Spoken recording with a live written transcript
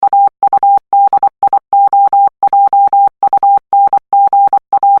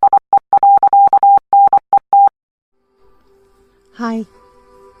Hi,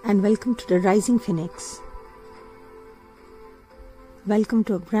 and welcome to the Rising Phoenix. Welcome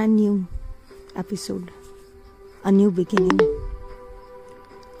to a brand new episode, a new beginning,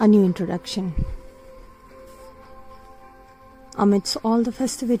 a new introduction. Amidst all the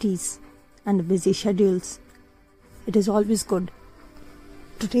festivities and the busy schedules, it is always good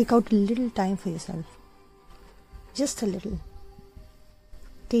to take out a little time for yourself. Just a little.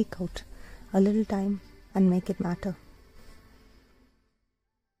 Take out a little time and make it matter.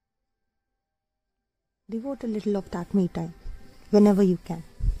 Devote a little of that me time whenever you can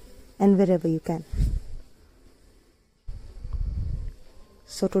and wherever you can.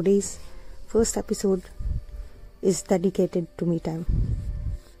 So today's first episode is dedicated to me time.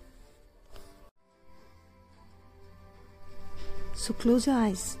 So close your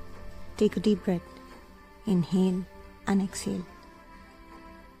eyes, take a deep breath, inhale and exhale.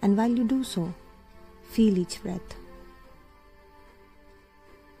 And while you do so, feel each breath.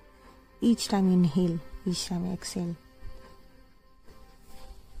 Each time you inhale, each time you exhale.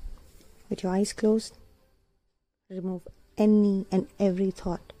 With your eyes closed, remove any and every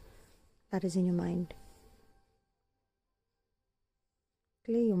thought that is in your mind.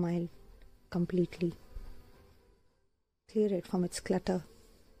 Clear your mind completely. Clear it from its clutter.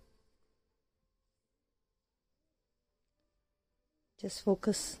 Just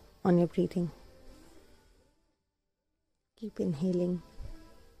focus on your breathing. Keep inhaling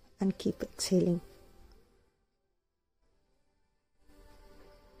and keep exhaling.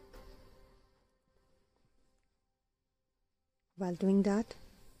 While doing that,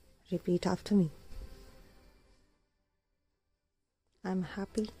 repeat after me. I'm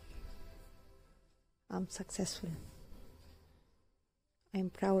happy. I'm successful.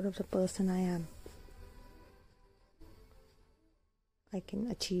 I'm proud of the person I am. I can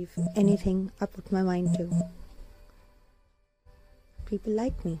achieve anything I put my mind to. People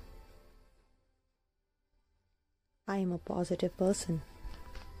like me. I am a positive person.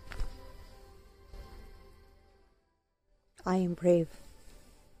 I am brave.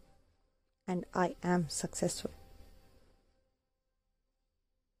 And I am successful.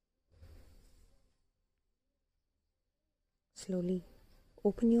 Slowly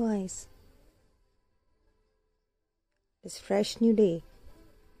open your eyes. This fresh new day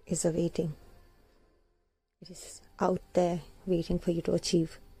is awaiting. It is out there waiting for you to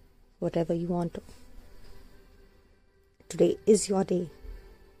achieve whatever you want to. Today is your day.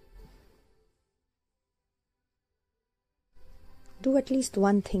 Do at least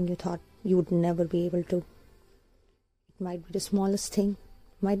one thing you thought you would never be able to. It might be the smallest thing,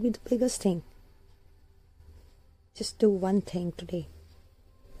 might be the biggest thing. Just do one thing today.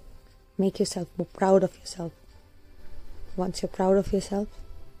 Make yourself more proud of yourself. Once you're proud of yourself,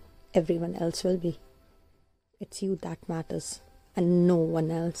 everyone else will be. It's you that matters and no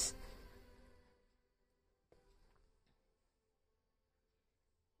one else.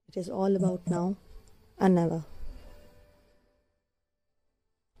 It is all about now and never.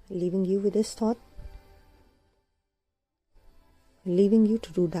 Leaving you with this thought. Leaving you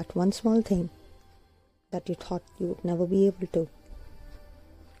to do that one small thing that you thought you would never be able to.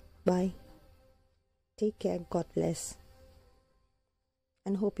 Bye. Take care. God bless.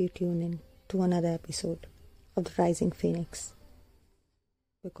 And hope you tune in to another episode of the Rising Phoenix.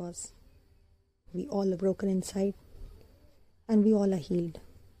 Because we all are broken inside and we all are healed.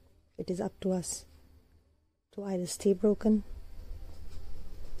 It is up to us to either stay broken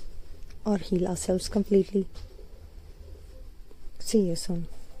or heal ourselves completely. See you soon.